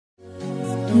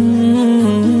Assalamu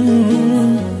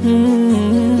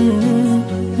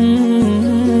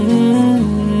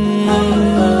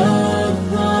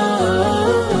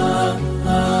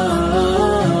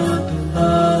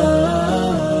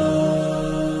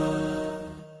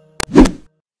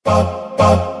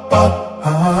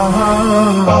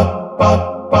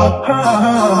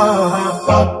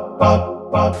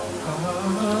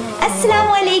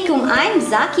alaikum, I'm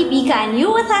Zaki Bika and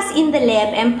you're with us in the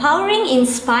lab, empowering,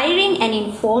 inspiring and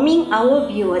informing our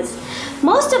viewers.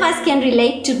 Most of us can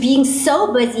relate to being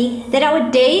so busy that our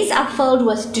days are filled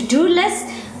with to-do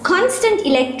lists, constant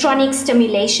electronic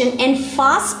stimulation and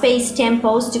fast-paced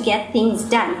tempos to get things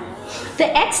done.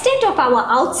 The extent of our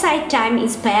outside time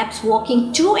is perhaps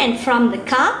walking to and from the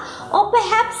car or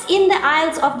perhaps in the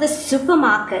aisles of the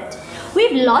supermarket.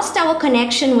 We've lost our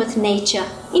connection with nature.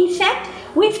 In fact,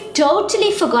 we've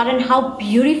totally forgotten how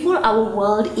beautiful our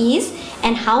world is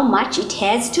and how much it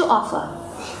has to offer.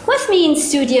 With me in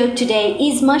studio today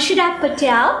is Mashida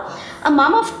Patel, a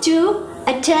mom of two,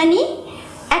 attorney,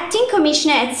 acting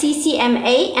commissioner at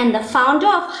CCMA and the founder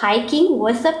of Hiking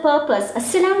with a Purpose.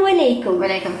 Assalamu alaikum. Wa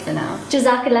alaikum salam.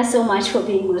 Jazakallah so much for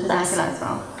being with us. Jazakallah as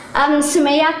well.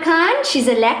 Sumaya Khan, she's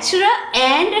a lecturer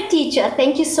and a teacher.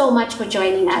 Thank you so much for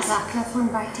joining us. Jazakallah for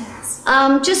inviting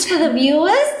us. Just for the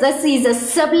viewers, this is a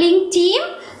sibling team.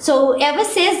 So whoever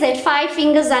says that 5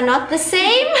 fingers are not the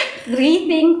same,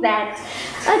 rethink that.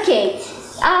 Okay,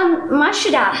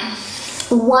 Mashida,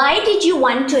 why did you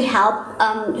want to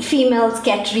help females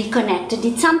get reconnected?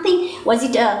 Was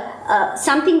it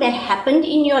something that happened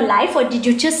in your life, or did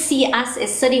you just see us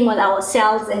as sitting with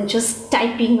ourselves and just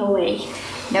typing away?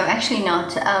 No, actually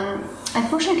not.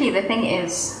 Unfortunately, the thing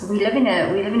is, we live in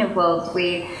a world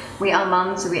where we are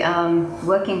moms, we are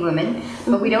working women,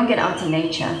 but we don't get out in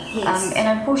nature. Yes. And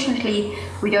unfortunately,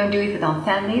 we don't do it with our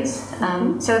families.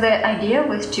 So the idea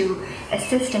was to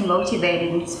assist and motivate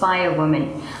and inspire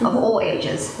women of all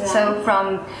ages. Right. So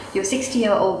from your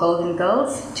 60-year-old golden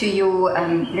girls to your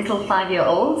little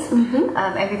 5-year-olds,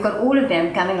 and we've got all of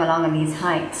them coming along on these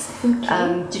hikes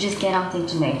to just get out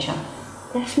into nature.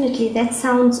 Definitely, that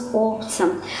sounds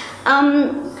awesome.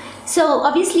 So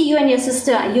obviously you and your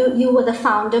sister, you were the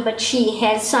founder, but she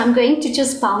has, so I'm going to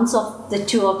just bounce off the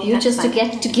two of you. That's just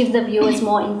fine. to give the viewers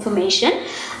more information.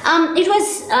 It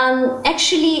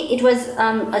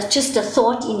was just a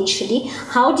thought initially.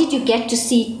 How did you get to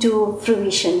see it to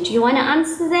fruition? Do you want to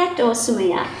answer that, or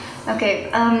Sumaya? Okay,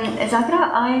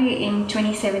 Zakra, I in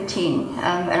 2017,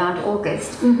 around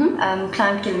August,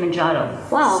 climbed Kilimanjaro.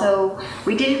 Wow. So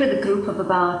we did it with a group of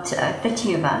about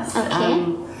 30 of us.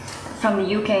 Okay. From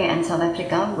the UK and South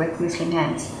Africa with Muslim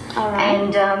Hands. All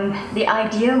right. And the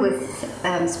idea was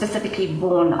specifically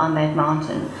born on that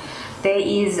mountain. There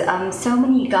is so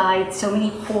many guides, so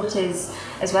many porters,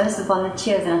 as well as the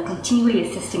volunteers that are continually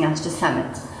assisting us to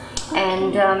summit.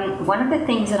 And one of the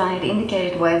things that I had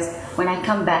indicated was, when I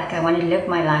come back, I want to live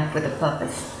my life with a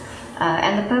purpose.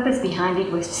 And the purpose behind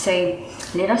it was to say,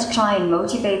 let us try and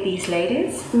motivate these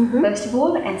ladies, first of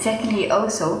all, and secondly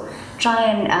also, try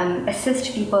and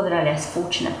assist people that are less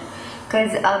fortunate.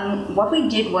 Because what we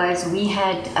did was we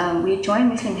had joined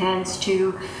Muslim Hands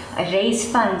to raise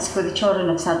funds for the children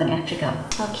of Southern Africa.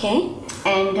 Okay.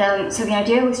 And so the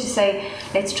idea was to say,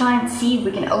 let's try and see if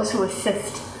we can also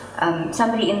assist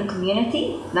somebody in the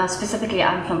community. Now specifically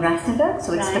I'm from Rustenburg,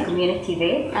 so it's the community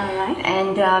there. All right.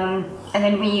 And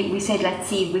then we said, let's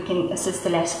see if we can assist the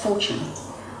less fortunate.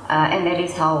 And that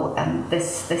is how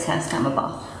this has come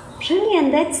about.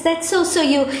 Brilliant. That's so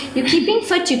you're keeping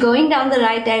fit, you're going down the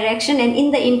right direction, and in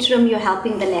the interim you're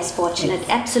helping the less fortunate. Yes.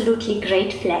 Absolutely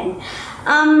great plan.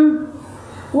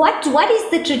 What is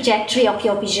the trajectory of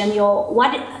your vision?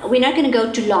 We're not going to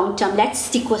go to long term. Let's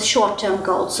stick with short term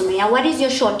goals, Sumaya. What is your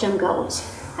short term goals?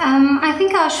 I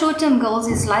think our short-term goals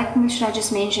is, like Mishra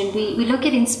just mentioned, we look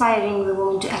at inspiring the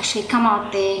women to actually come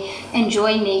out there,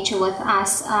 enjoy nature with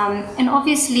us, and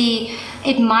obviously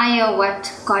admire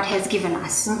what God has given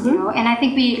us. You know? And I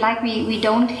think we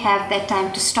don't have that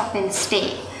time to stop and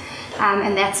stay.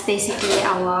 And that's basically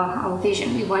our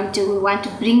vision. We want to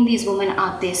bring these women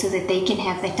out there so that they can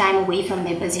have their time away from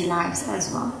their busy lives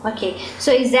as well. Okay,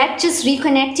 so is that just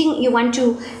reconnecting? You want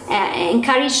to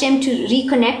encourage them to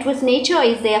reconnect with nature, or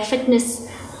is there a fitness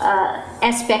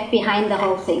aspect behind the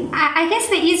whole thing? I guess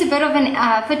there is a bit of an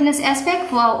fitness aspect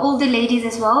for older ladies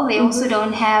as well. They also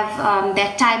don't have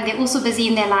that time. They're also busy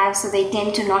in their lives, so they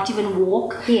tend to not even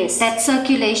walk. Yes. That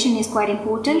circulation is quite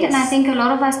important. Yes. And I think a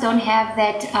lot of us don't have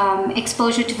that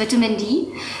exposure to vitamin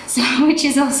D, so, which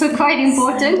is also quite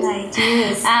important. Sunlight,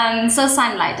 yes. So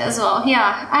sunlight as well,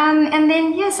 yeah. And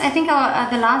then, yes, I think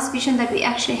the last vision that we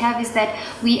actually have is that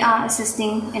we are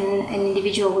assisting an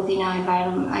individual within our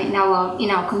environment, in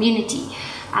our community,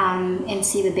 and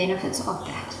see the benefits of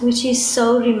that. Which is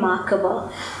so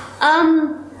remarkable.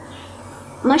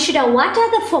 Mashida, what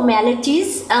are the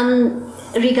formalities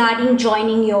regarding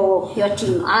joining your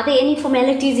team? Are there any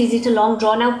formalities? Is it a long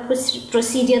drawn out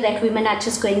procedure that women are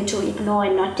just going to ignore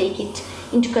and not take it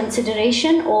into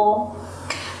consideration, or?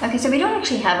 Okay, so we don't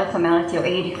actually have a formality or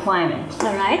any requirement.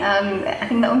 All right. I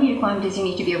think the only requirement is you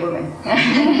need to be a woman.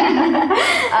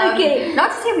 Okay. Not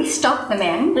to say we stop the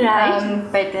men, Right.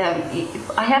 but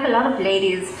I have a lot of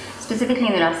ladies, specifically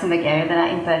in the Rustenburg area, that are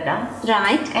in Purda.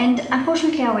 Right. And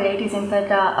unfortunately, our ladies in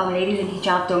Purda, our ladies in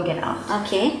hijab don't get out.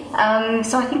 Okay.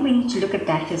 So I think we need to look at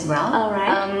that as well. All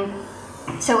right.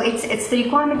 So it's the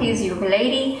requirement is you're a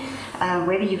lady.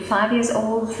 Whether you're 5 years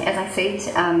old, as I said,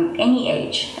 any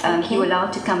age, you're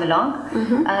allowed to come along.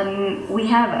 We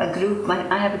have a group,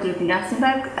 I have a group in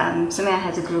Rustenburg, Sumaya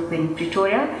has a group in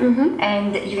Pretoria,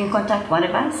 and you can contact one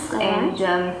of us,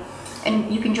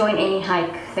 and you can join any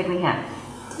hike that we have.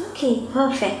 Okay,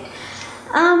 perfect.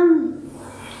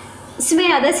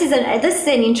 Sumaya, this is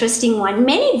an interesting one.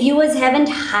 Many viewers haven't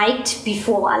hiked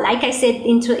before. Like I said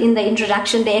in the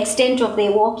introduction, the extent of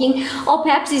their walking, or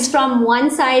perhaps is from one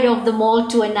side of the mall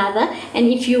to another. And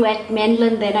if you're at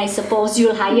Menlyn, then I suppose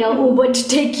you'll hire Uber to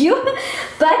take you.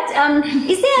 But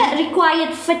is there a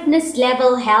required fitness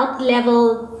level, health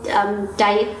level,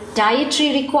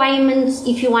 dietary requirements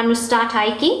if you want to start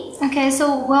hiking? Okay,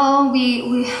 so well,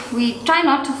 we try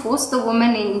not to force the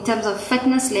woman in terms of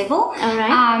fitness level. All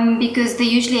right. Because they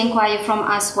usually inquire from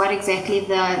us what exactly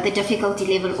the difficulty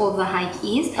level of the hike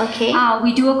is. Okay.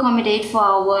 We do accommodate for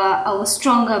our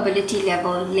stronger ability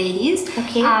level ladies.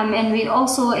 Okay. And we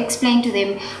also explain to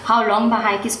them how long the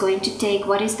hike is going to take,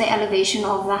 what is the elevation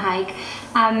of the hike.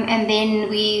 And then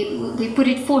we put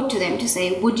it forward to them to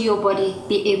say, would your body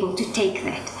be able to take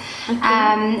that? Okay.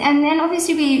 And then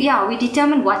obviously we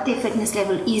determine what their fitness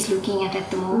level is looking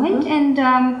at the moment, and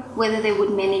whether they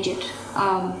would manage it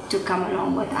to come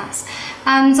along with us.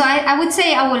 So I would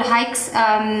say our hikes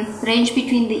range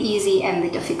between the easy and the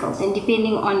difficult, and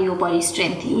depending on your body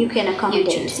strength, you can accommodate.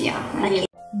 You choose, yeah. Okay.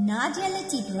 Nadia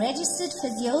Latif, registered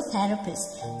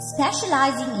physiotherapist,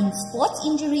 specializing in sports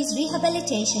injuries,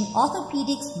 rehabilitation,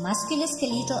 orthopedics,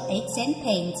 musculoskeletal aches and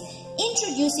pains,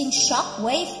 introducing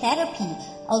shockwave therapy,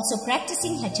 also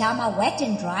practicing hajama wet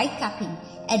and dry cupping,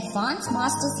 advanced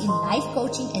masters in life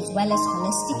coaching as well as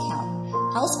holistic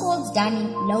health. House calls done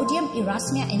in Lodium,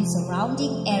 Erasmia and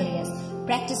surrounding areas,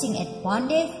 practicing at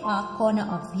Bondi Park, corner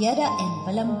of Viera and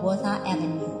Willem Botha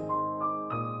Avenue.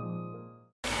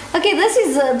 Okay, this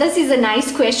is a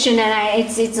nice question, and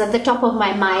it's at the top of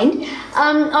my mind.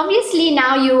 Obviously,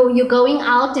 now you're going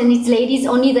out, and it's ladies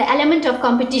only. The element of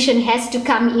competition has to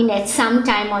come in at some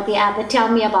time or the other. Tell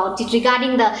me about it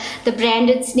regarding the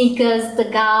branded sneakers, the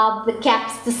garb, the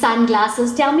caps, the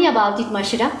sunglasses. Tell me about it,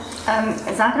 Mashida.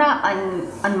 Zakra,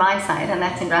 on my side, and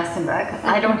that's in Rustenburg,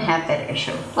 I don't have that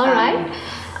issue. All right.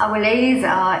 Our ladies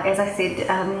are, as I said,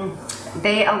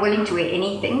 they are willing to wear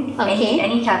anything, okay.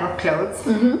 any type of clothes.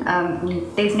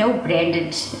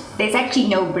 There's actually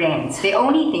no brands. The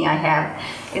only thing I have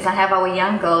is I have our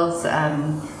young girls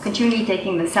continually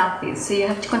taking the selfies. So you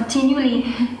have to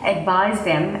continually advise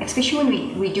them, especially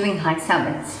when we're doing high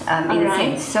summits in a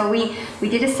sense. So we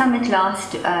did a summit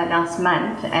last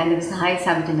month, and it was the highest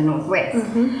summit in the Northwest.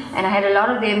 And I had a lot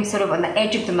of them sort of on the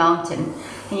edge of the mountain.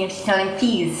 And you have to tell them,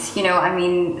 please,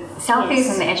 selfies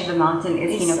on the edge of the mountain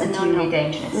is, continually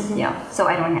dangerous. Yeah, so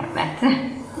I don't have that.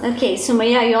 Okay,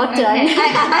 Sumaya, your turn. Okay.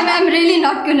 I'm really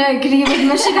not going to agree with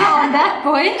Mashida on that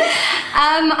point.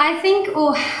 I think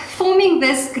forming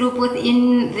this group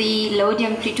within the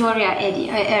Lodium Pretoria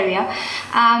area,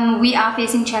 we are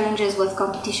facing challenges with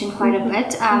competition quite a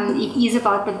bit. It is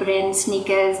about the brand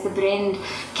sneakers, the brand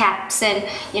caps, and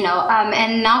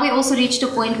and now we also reached a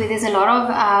point where there's a lot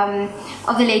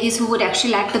of the ladies who would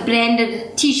actually like the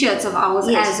branded t-shirts of ours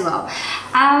as well.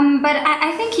 But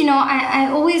I think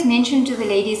I always mention to the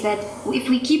ladies that if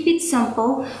we keep it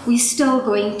simple, we're still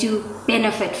going to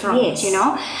benefit from it,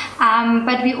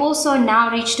 But we also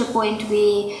now reached a point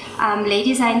where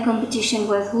ladies are in competition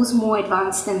with who's more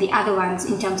advanced than the other ones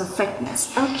in terms of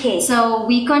fitness. Okay. So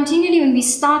we continually, when we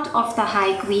start off the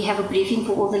hike, we have a briefing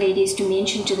for all the ladies to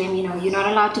mention to them, you're not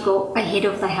allowed to go ahead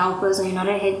of the helpers, or you're not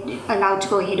allowed to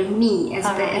go ahead of me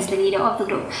as the leader of the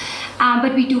group.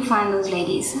 But we do find those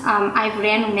ladies. I've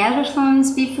ran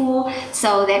marathons before,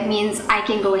 so that means I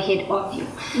can go ahead of you.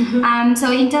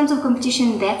 So in terms of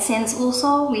competition, in that sense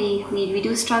also, we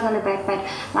do struggle a bit, but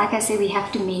like I say, we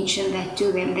have to mention that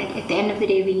to them, that at the end of the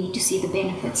day, we need to see the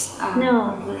benefits.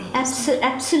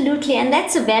 Absolutely, and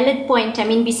that's a valid point. I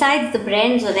mean, besides the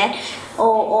brands or that,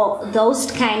 or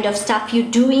those kind of stuff, you're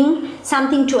doing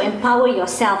something to empower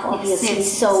yourself, obviously.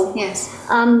 Yes. So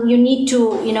you need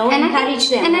to, encourage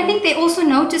them. And I think they also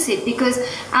notice it, because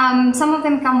some of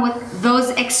them come with those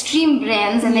extreme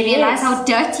brands, and they realize how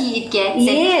dirty it gets.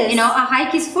 Yes. And, a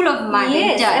hike is full of mud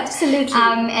and dirt. Absolutely.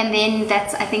 And then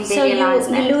I think they realize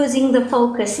that. So you're losing the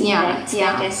focus in that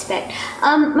aspect.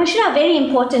 Mashura, a very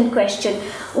important question.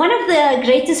 One of the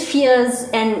greatest fears,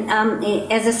 and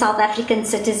as a South African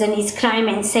citizen, is crime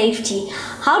and safety.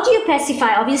 How do you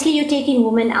pacify? Obviously, you're taking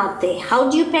women out there. How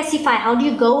do you pacify? How do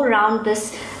you go around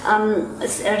this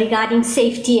regarding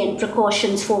safety and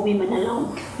precautions for women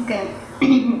alone? Okay.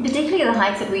 Particularly the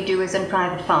hikes that we do is on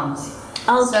private farms.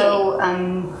 Okay. So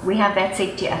we have that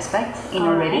safety aspect in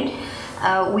already.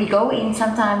 We go in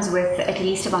sometimes with at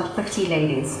least about 50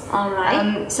 ladies. All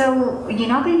right. So you're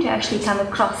not going to actually come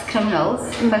across criminals,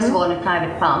 first of all, on a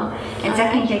private farm, and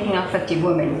secondly, taking out 50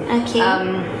 women. Okay.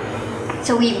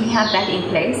 So we have that in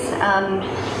place.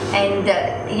 And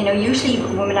usually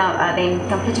women are then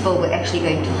comfortable with actually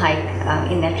going to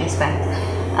hike in that respect.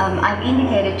 I've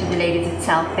indicated to the ladies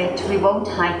itself that we won't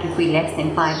hike if we're less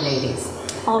than 5 ladies.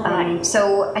 All right.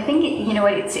 So I think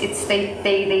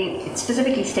they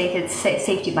specifically stated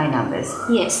safety by numbers.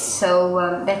 Yes.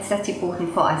 So that's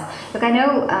important for us. Look, I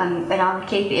know around the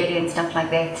Cape area and stuff like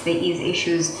that, there is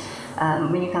issues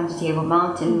when you come to Table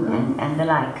Mountain and the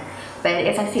like. But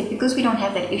as I said, because we don't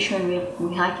have that issue and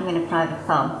we're hiking in a private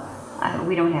farm,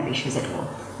 we don't have issues at all.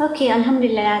 Okay,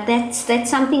 alhamdulillah, that's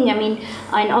something. I mean,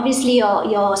 and obviously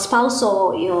your spouse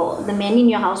or the men in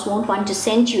your house won't want to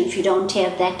send you if you don't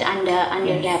have that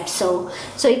under wraps. So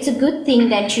it's a good thing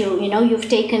that you've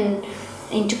taken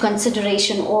into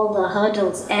consideration all the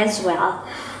hurdles as well.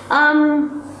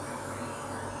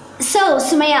 So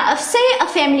Sumaya, say a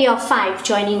family of 5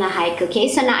 joining a hike. Okay,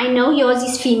 so now I know yours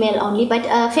is female only, but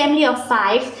a family of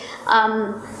 5.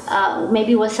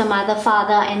 Maybe with some other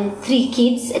father and 3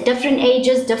 kids, different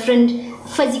ages, different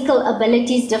physical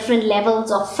abilities, different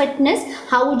levels of fitness.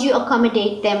 How would you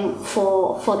accommodate them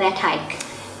for that hike?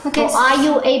 Okay. So are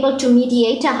you able to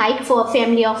mediate a hike for a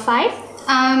family of 5?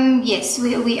 Yes,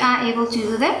 we are able to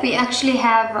do that. We actually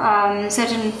have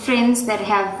certain friends that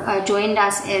have joined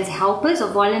us as helpers or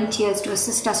volunteers to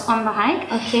assist us on the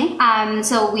hike. Okay.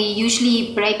 So we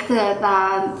usually break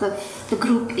the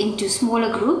group into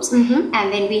smaller groups, and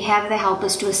then we have the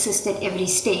helpers to assist at every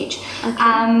stage.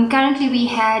 Okay. Currently, we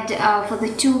had for the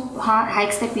 2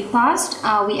 hikes that we passed,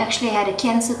 we actually had a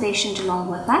cancer patient along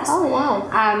with us. Oh wow!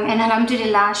 And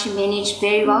alhamdulillah, she managed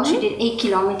very well. She did 8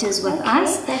 kilometers with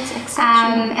us. That's exceptional.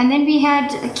 And then we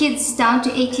had kids down to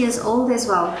 8 years old as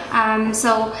well.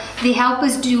 So the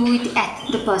helpers do it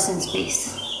at the person's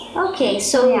pace. Okay,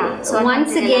 so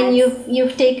once again,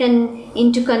 you've taken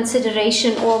into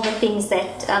consideration all the things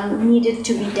that needed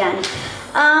to be done.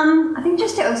 I think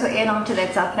just to also add on to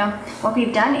that, Zakina, what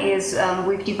we've done is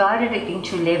we've divided it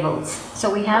into levels.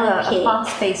 So we have a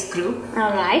fast-paced group.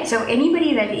 All right. So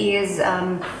anybody that is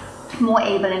more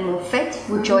able and more fit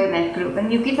would join that group,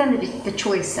 and you give them the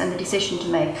choice and the decision to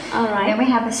make. All right. Then we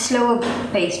have a slower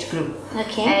paced group.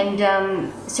 Okay.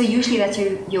 And so usually that's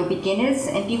your beginners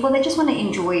and people that just want to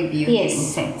enjoy beauty in a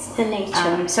sense. The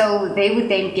nature. So they would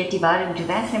then get divided into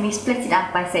that, and we split it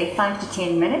up by say 5 to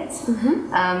 10 minutes.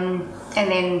 And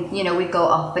then we go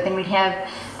off. But then we'd have,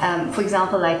 for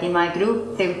example, like in my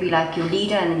group, they would be like your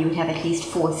leader, and then you would have at least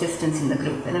 4 assistants in the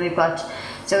group. And then we've got,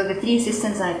 so the 3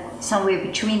 assistants are somewhere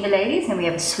between the ladies, and we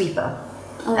have a sweeper.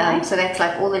 Right. So that's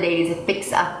like all the ladies that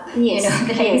picks up the Yes.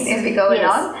 ladies as we go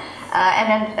along. And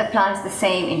then applies the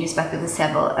same in respect of the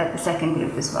second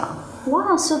group as well.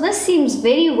 Wow, so this seems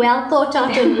very well thought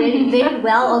out and very, very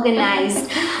well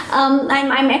organized.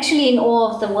 I'm actually in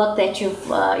awe of the work that you've,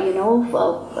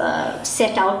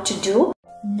 set out to do.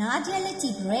 Nadia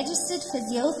Latif, registered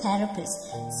physiotherapist,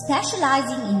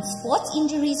 specializing in sports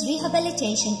injuries,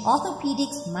 rehabilitation,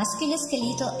 orthopedics,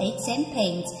 musculoskeletal aches and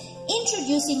pains,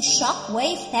 introducing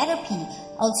shockwave therapy,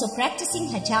 also practicing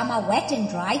hijama wet and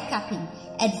dry cupping,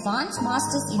 advanced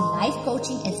masters in life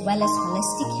coaching as well as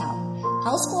holistic health.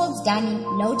 Housecalls done in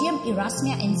Lodium,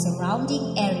 Erasmia and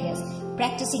surrounding areas,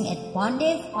 practicing at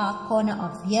Bondev Park, corner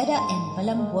of Vierde and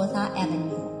Willem Botha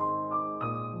Avenue.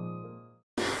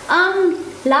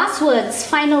 Last words,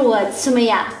 final words,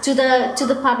 Sumaya, to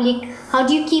the public. How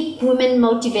do you keep women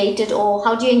motivated, or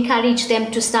how do you encourage them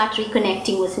to start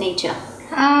reconnecting with nature?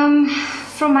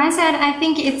 From my side, I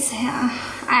think it's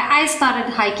I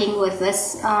started hiking with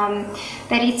this,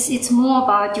 that it's more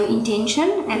about your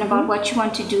intention and about what you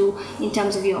want to do in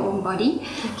terms of your own body.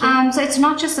 Okay. So it's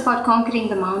not just about conquering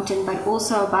the mountain, but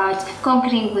also about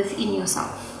conquering within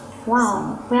yourself.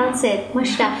 Wow, well said.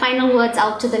 Mushta, final words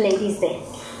out to the ladies there.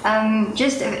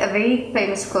 Just a very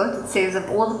famous quote. It says, of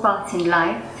all the paths in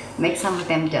life, make some of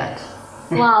them dirt.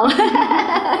 Wow.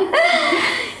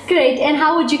 Great. And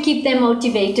how would you keep them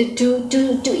motivated to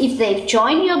if they've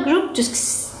joined your group, to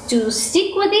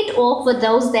stick with it, or for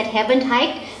those that haven't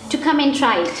hiked, to come and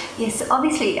try it? Yes,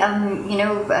 obviously,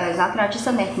 Zakira, just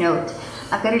on that note,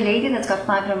 I've got a lady that's got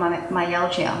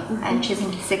fibromyalgia, and she's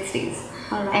in her 60s.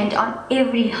 Right. And on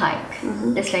every hike,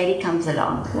 this lady comes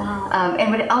along. Wow.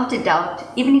 And without a doubt,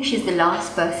 even if she's the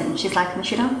last person, she's like,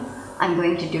 Mashira, I'm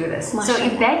going to do this. Mashallah. So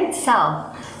if that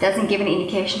itself doesn't give an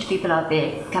indication to people out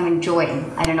there, come and join,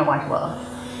 I don't know what will.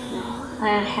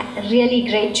 Really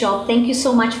great job. Thank you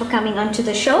so much for coming on to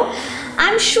the show.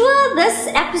 I'm sure this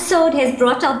episode has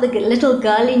brought out the little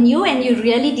girl in you, and you're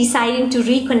really deciding to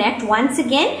reconnect once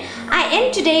again. I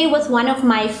end today with one of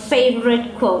my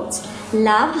favorite quotes.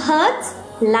 Love hurts,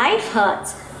 life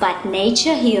hurts, but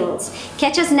nature heals.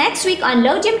 Catch us next week on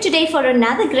Lodium Today for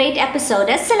another great episode.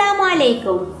 Assalamu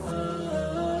alaikum.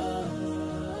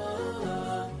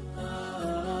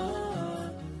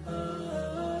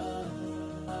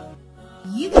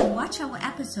 You can watch our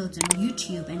episodes on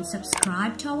YouTube and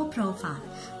subscribe to our profile.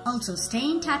 Also, stay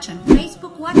in touch on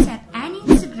Facebook, WhatsApp and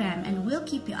Instagram, and we'll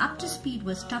keep you up to speed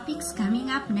with topics coming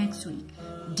up next week.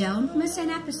 Don't miss an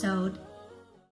episode.